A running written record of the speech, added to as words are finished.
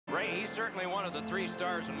certainly one of the 3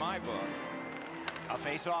 stars in my book. A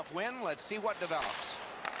face-off win. Let's see what develops.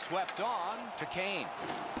 Swept on to Kane.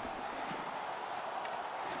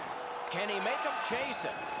 Can he make him chase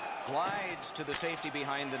it? Glides to the safety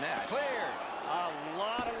behind the net. Cleared. A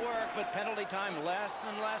lot of work, but penalty time less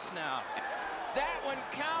and less now. That one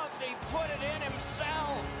counts. He put it in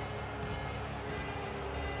himself.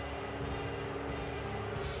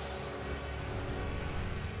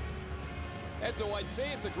 Edzo, I'd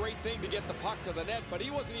say it's a great thing to get the puck to the net, but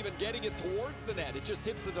he wasn't even getting it towards the net. It just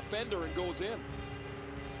hits the defender and goes in.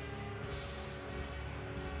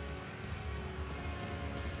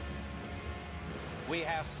 We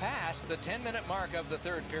have passed the 10-minute mark of the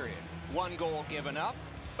 3rd period. 1 goal given up,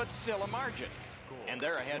 but still a margin. And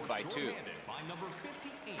they're ahead by 2.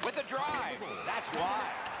 With a drive. That's why.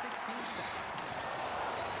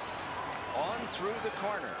 On through the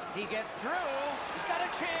corner. He gets through. He's got a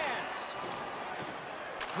chance.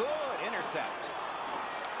 Good intercept.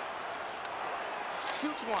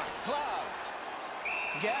 Shoots one. Gloved.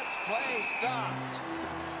 Gets play stopped.